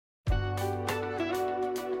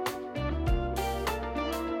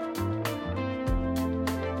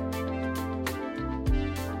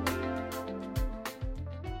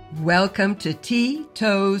Welcome to Tea,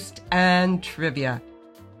 Toast, and Trivia.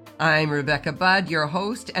 I'm Rebecca Budd, your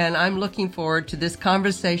host, and I'm looking forward to this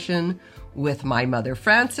conversation with my mother,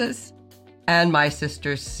 Frances, and my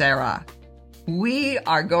sister, Sarah. We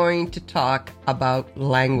are going to talk about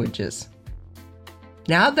languages.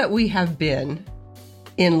 Now that we have been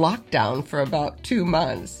in lockdown for about 2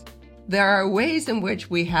 months, there are ways in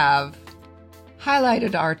which we have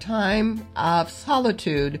highlighted our time of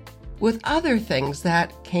solitude with other things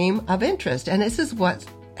that came of interest. And this is what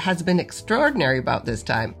has been extraordinary about this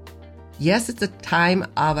time. Yes, it's a time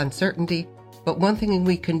of uncertainty, but one thing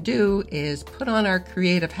we can do is put on our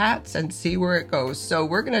creative hats and see where it goes. So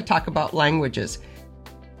we're going to talk about languages.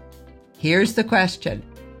 Here's the question.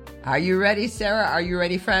 Are you ready, Sarah? Are you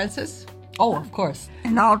ready, Frances? Oh, of course.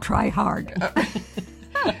 And I'll try hard.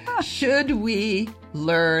 Should we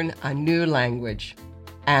learn a new language,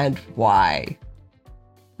 and why?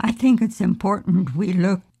 I think it's important we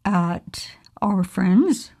look at our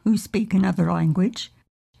friends who speak another language.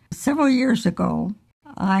 Several years ago,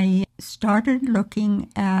 I started looking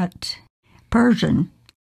at Persian,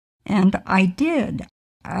 and I did.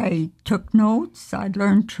 I took notes, I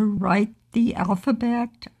learned to write the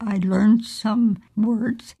alphabet, I learned some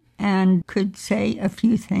words, and could say a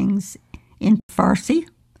few things in Farsi.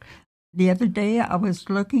 The other day, I was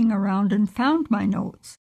looking around and found my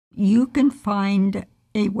notes. You can find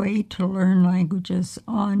a way to learn languages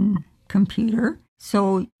on computer.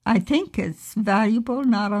 So I think it's valuable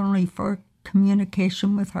not only for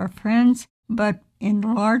communication with our friends, but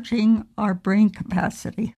enlarging our brain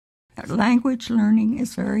capacity. Language learning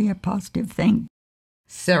is very a positive thing.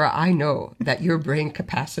 Sarah, I know that your brain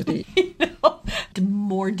capacity...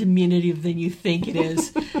 More diminutive than you think it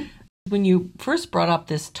is. When you first brought up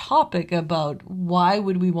this topic about why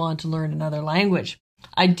would we want to learn another language,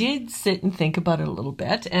 I did sit and think about it a little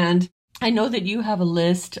bit, and I know that you have a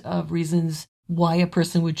list of reasons why a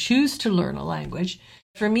person would choose to learn a language.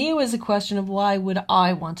 For me, it was a question of why would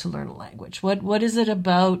I want to learn a language? What is it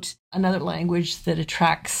about another language that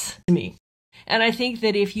attracts me? And I think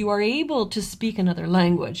that if you are able to speak another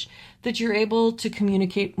language, that you're able to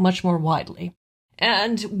communicate much more widely.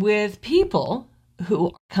 And with people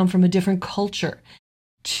who come from a different culture,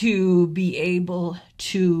 to be able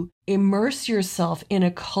to immerse yourself in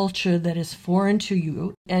a culture that is foreign to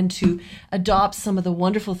you and to adopt some of the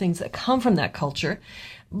wonderful things that come from that culture.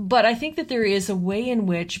 But I think that there is a way in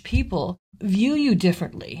which people view you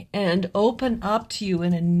differently and open up to you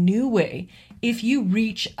in a new way if you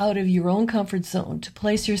reach out of your own comfort zone to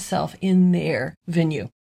place yourself in their venue.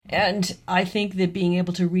 And I think that being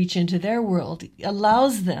able to reach into their world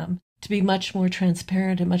allows them to be much more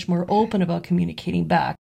transparent and much more open about communicating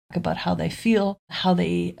back about how they feel, how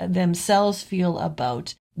they themselves feel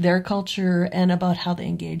about their culture, and about how they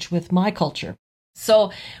engage with my culture.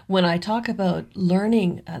 So when I talk about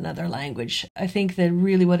learning another language, I think that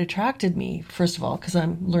really what attracted me, first of all, because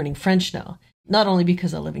I'm learning French now, not only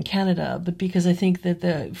because I live in Canada, but because I think that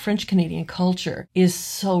the French-Canadian culture is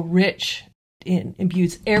so rich, it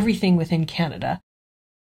imbues everything within Canada.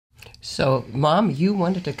 So, Mom, you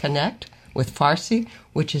wanted to connect with Farsi,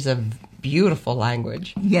 which is a beautiful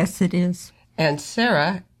language. Yes, it is. And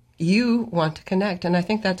Sarah, you want to connect, and I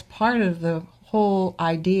think that's part of the whole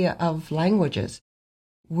idea of languages.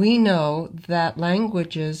 We know that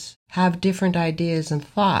languages have different ideas and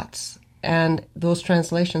thoughts, and those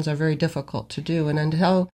translations are very difficult to do. And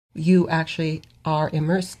until you actually are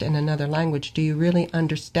immersed in another language, do you really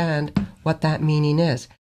understand what that meaning is?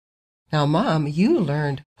 Now, Mom, you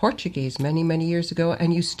learned Portuguese many, many years ago,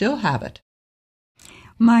 and you still have it.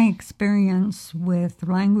 My experience with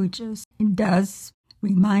languages does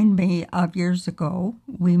remind me of years ago.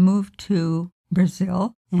 We moved to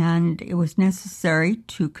Brazil, and it was necessary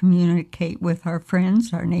to communicate with our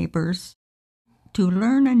friends, our neighbors. To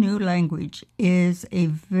learn a new language is a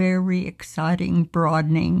very exciting,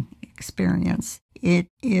 broadening experience. It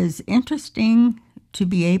is interesting to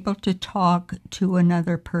be able to talk to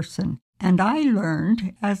another person. And I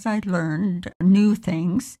learned, as I learned new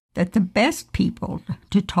things, that the best people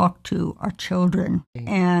to talk to are children.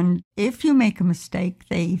 And if you make a mistake,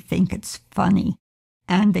 they think it's funny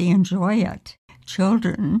and they enjoy it.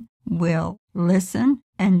 Children will listen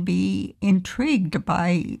and be intrigued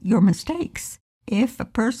by your mistakes. If a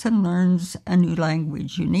person learns a new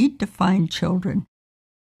language, you need to find children.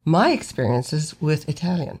 My experiences with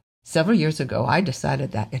Italian. Several years ago, I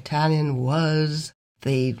decided that Italian was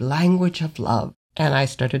the language of love, and I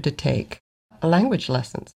started to take language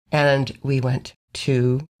lessons. And we went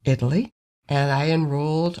to Italy, and I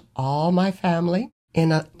enrolled all my family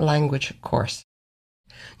in a language course.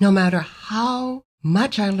 No matter how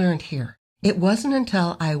much I learned here, It wasn't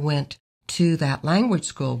until I went to that language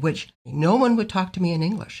school, which no one would talk to me in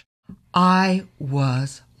English, I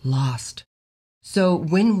was lost. So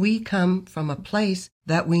when we come from a place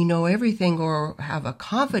that we know everything or have a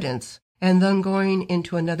confidence, and then going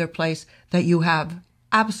into another place that you have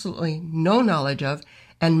absolutely no knowledge of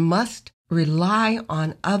and must rely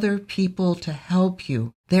on other people to help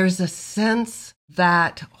you, there's a sense,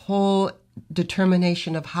 that whole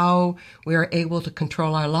determination of how we are able to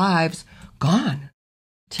control our lives, gone.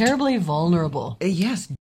 Terribly vulnerable.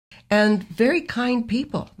 Yes. And very kind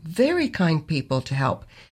people to help.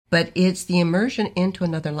 But it's the immersion into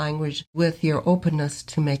another language with your openness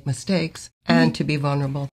to make mistakes and to be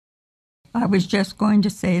vulnerable. I was just going to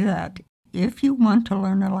say that if you want to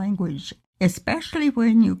learn a language, especially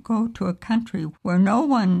when you go to a country where no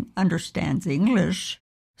one understands English,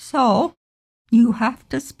 so you have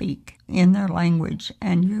to speak in their language,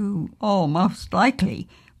 and you, most likely,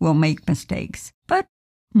 will make mistakes. But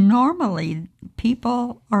normally,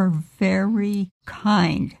 people are very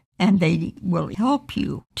kind, and they will help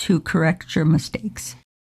you to correct your mistakes.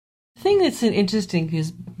 The thing that's interesting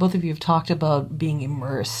is both of you have talked about being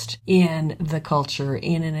immersed in the culture,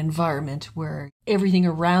 in an environment where everything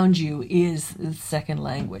around you is the second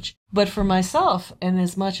language. But for myself, and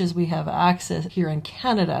as much as we have access here in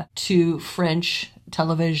Canada to French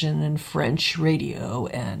television and French radio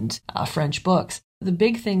and French books, the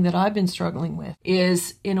big thing that I've been struggling with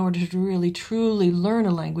is in order to really truly learn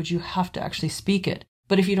a language, you have to actually speak it.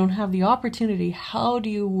 But if you don't have the opportunity, how do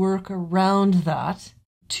you work around that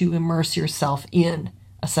to immerse yourself in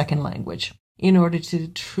a second language in order to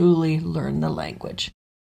truly learn the language?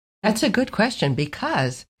 That's a good question,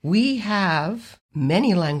 because we have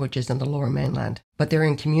many languages in the Lower Mainland, but they're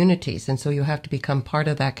in communities. And so you have to become part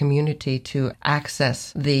of that community to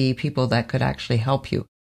access the people that could actually help you.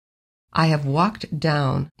 I have walked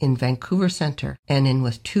down in Vancouver Centre, and in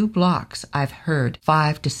with 2 blocks, I've heard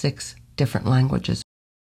 5 to 6 different languages.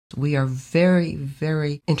 We are very,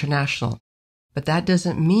 very international. But that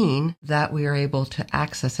doesn't mean that we are able to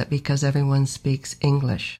access it because everyone speaks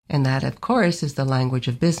English. And that, of course, is the language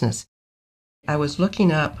of business. I was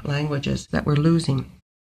looking up languages that we're losing.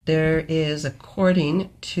 There is,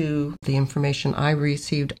 according to the information I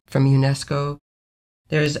received from UNESCO,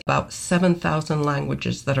 there's about 7,000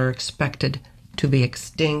 languages that are expected to be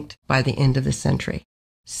extinct by the end of the century.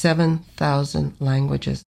 7,000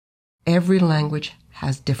 languages. Every language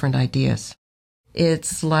has different ideas.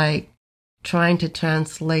 It's like trying to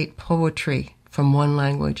translate poetry from one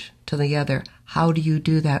language to the other. How do you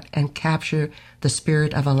do that and capture the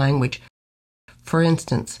spirit of a language? For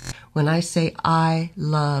instance, when I say I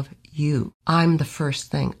love you, I'm the first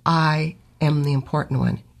thing. I am the important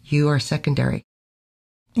one. You are secondary.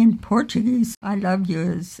 In Portuguese, I love you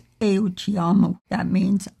is eu te amo. That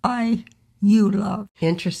means you love.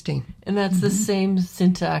 Interesting. And that's the same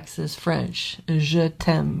syntax as French. Je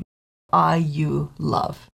t'aime. You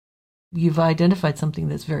love. You've identified something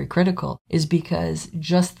that's very critical, is because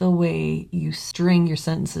just the way you string your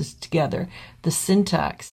sentences together, the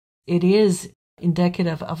syntax, it is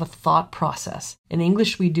indicative of a thought process. In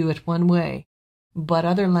English, we do it one way, but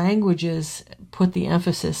other languages put the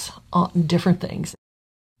emphasis on different things.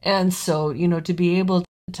 And so, to be able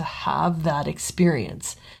to have that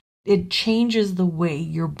experience, it changes the way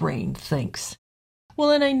your brain thinks. Well,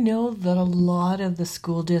 and I know that a lot of the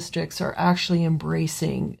school districts are actually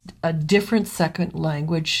embracing a different second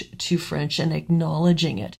language to French and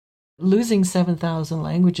acknowledging it. Losing 7,000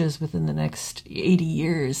 languages within the next 80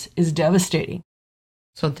 years is devastating.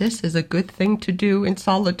 So this is a good thing to do in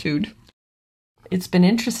solitude. It's been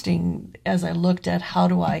interesting as I looked at how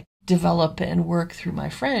do I develop and work through my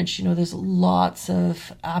French. There's lots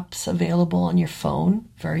of apps available on your phone,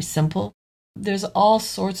 very simple. There's all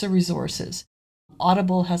sorts of resources.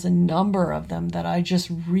 Audible has a number of them that I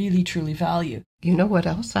just really, truly value. You know what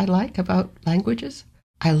else I like about languages?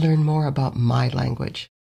 I learn more about my language.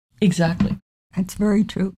 Exactly. That's very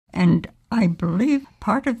true. And I believe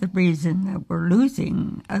part of the reason that we're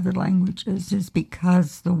losing other languages is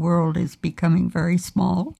because the world is becoming very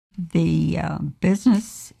small. The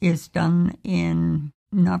business is done in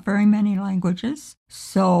not very many languages.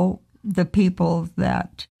 So the people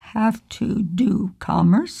that have to do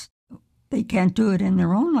commerce, they can't do it in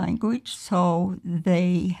their own language, so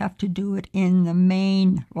they have to do it in the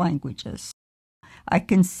main languages. I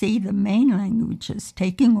can see the main languages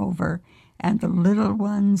taking over, and the little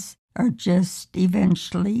ones are just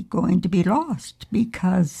eventually going to be lost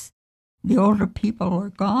because the older people are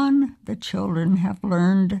gone, the children have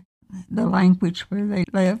learned the language where they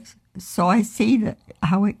live. So I see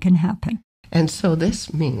how it can happen. And so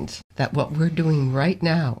this means that what we're doing right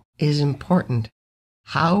now is important.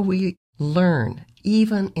 How we learn,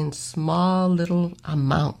 even in small little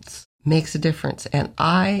amounts, makes a difference. And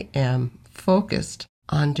I am focused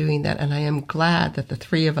on doing that. And I am glad that the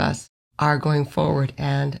three of us are going forward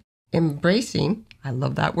and embracing, I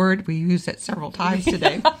love that word, we used it several times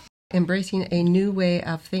today, embracing a new way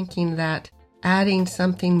of thinking that adding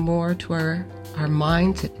something more to our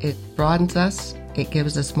minds, it broadens us, it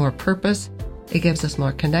gives us more purpose, it gives us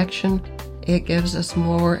more connection, it gives us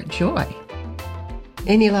more joy.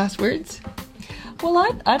 Any last words?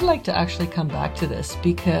 Well, I'd like to actually come back to this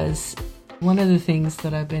because one of the things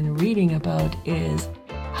that I've been reading about is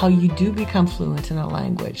how you do become fluent in a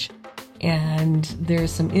language. And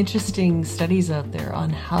there's some interesting studies out there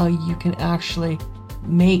on how you can actually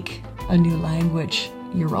make a new language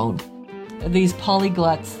your own. These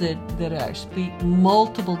polyglots that speak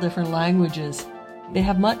multiple different languages, they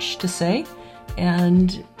have much to say.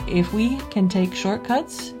 And if we can take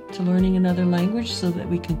shortcuts to learning another language so that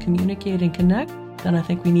we can communicate and connect, then I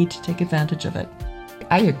think we need to take advantage of it.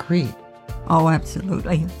 I agree. Oh,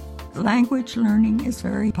 absolutely. Language learning is a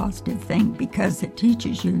very positive thing because it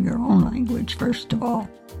teaches you your own language, first of all.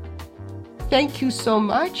 Thank you so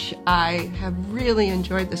much. I have really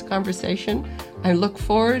enjoyed this conversation. I look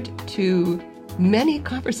forward to many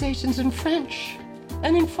conversations in French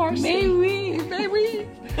and in Farsi. Mais oui. Mais oui.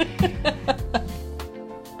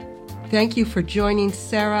 Thank you for joining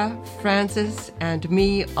Sarah, Frances, and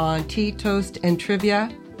me on Tea, Toast, and Trivia.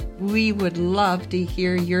 We would love to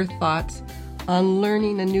hear your thoughts on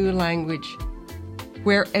learning a new language.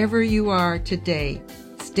 Wherever you are today,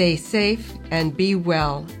 stay safe and be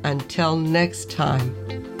well until next time.